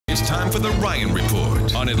It's time for the Ryan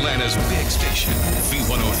Report on Atlanta's big station,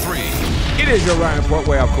 V103. It is your Ryan Report,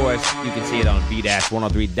 where, of course, you can see it on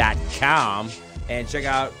V-103.com. And check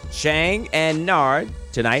out Chang and Nard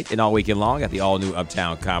tonight and all weekend long at the all-new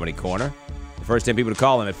Uptown Comedy Corner. The first 10 people to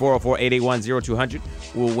call in at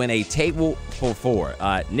 404-881-0200 will win a table for four.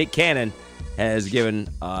 Nick Cannon has given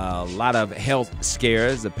a lot of health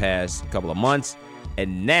scares the past couple of months.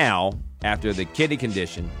 And now, after the kidney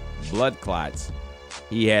condition, blood clots,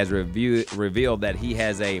 he has revealed that he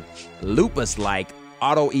has a lupus-like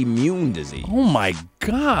autoimmune disease. Oh, my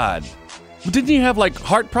God. Didn't he have, like,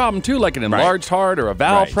 heart problem, too? Like an enlarged heart or a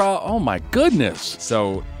valve problem? Oh, my goodness.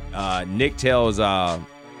 So, Nick tells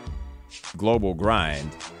Global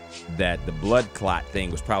Grind that the blood clot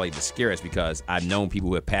thing was probably the scariest because I've known people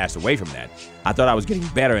who have passed away from that. I thought I was getting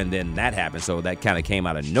better, and then that happened, so that kind of came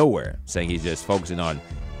out of nowhere, saying he's just focusing on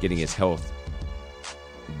getting his health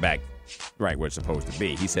back right where it's supposed to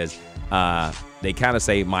be. He says, they kind of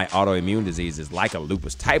say my autoimmune disease is like a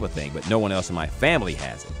lupus type of thing, but no one else in my family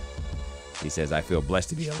has it. He says, I feel blessed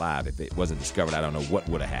to be alive. If it wasn't discovered, I don't know what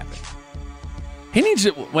would have happened. He needs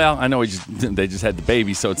to, well, I know they just had the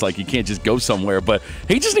baby, so it's like he can't just go somewhere, but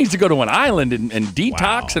he just needs to go to an island and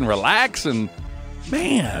detox and relax, and,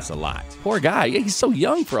 man. That's a lot. Poor guy. Yeah, he's so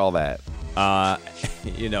young for all that.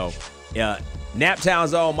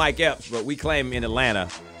 Naptown's own Mike Epps, but we claim in Atlanta,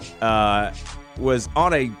 was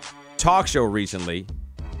on a talk show recently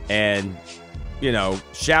and,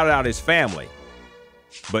 shouted out his family,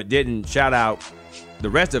 but didn't shout out the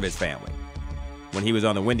rest of his family when he was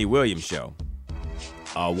on the Wendy Williams show.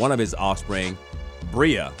 One of his offspring,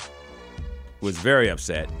 Bria, was very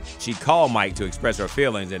upset. She called Mike to express her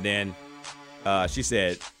feelings, and then she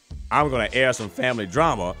said, I'm going to air some family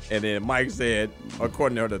drama. And then Mike said,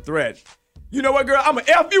 according to her, the threat, you know what, girl, I'm going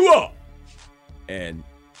to F you up. And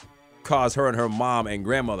caused her and her mom and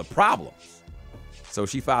grandmother problems. So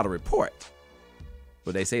she filed a report.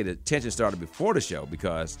 But they say the tension started before the show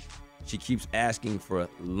because she keeps asking for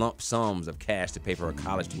lump sums of cash to pay for her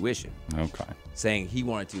college tuition. Okay. Saying he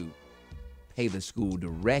wanted to pay the school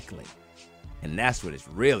directly. And that's what it's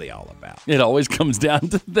really all about. It always comes down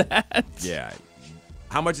to that. Yeah.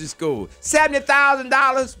 How much is school?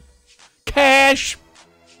 $70,000. Cash.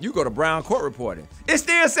 You go to Brown Court reporting. It's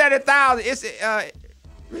still $70,000. It's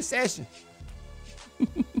recession.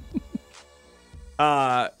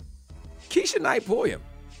 Keshia Knight Pulliam,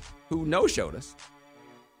 who no-showed us,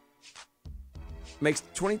 makes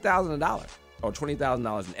 $20,000 or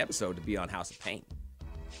 $20,000 an episode to be on House of Pain.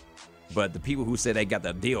 But the people who said they got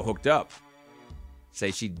the deal hooked up say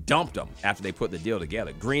she dumped them after they put the deal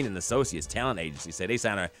together. Green and Associates talent agency said they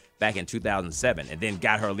signed her back in 2007 and then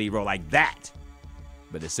got her a lead role like that.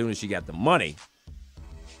 But as soon as she got the money,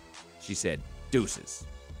 she said deuces.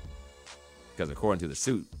 Because according to the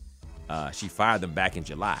suit, she fired them back in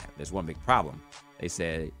July. There's one big problem. They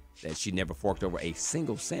said that she never forked over a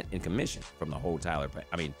single cent in commission from the whole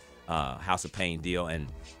House of Pain deal, and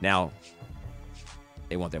now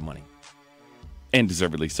they want their money. And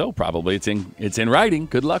deservedly so, probably. It's in writing.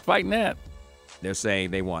 Good luck fighting that. They're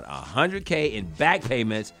saying they want $100K in back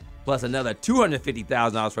payments plus another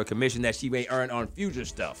 $250,000 for a commission that she may earn on future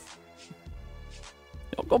stuff.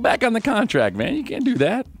 Don't go back on the contract, man. You can't do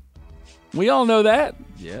that. We all know that.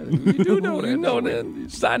 Yeah, you do know that. You know that. You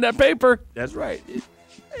signed that paper. That's right.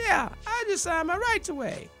 Yeah, I just signed my rights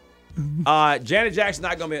away. Janet Jackson's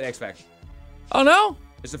not going to be an X Factor. Oh, no?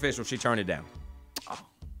 It's official. She turned it down.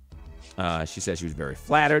 She said she was very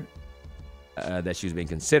flattered that she was being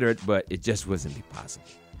considered, but it just wasn't possible.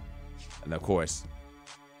 And, of course,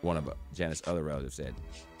 one of Janet's other relatives said,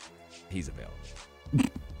 he's available.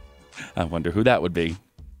 I wonder who that would be.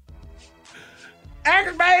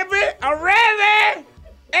 X, baby, I'm ready.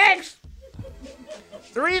 X.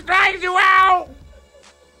 3 strikes you out.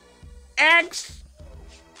 X.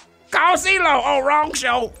 Call CeeLo. Oh, wrong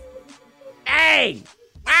show. Hey,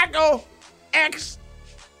 Michael. X.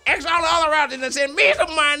 X all the other routes and send me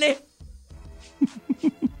some money.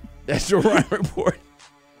 That's your Ryan Report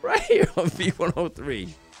right here on V103.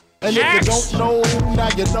 And if you don't know, now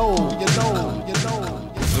you know.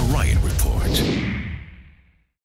 The Ryan Report.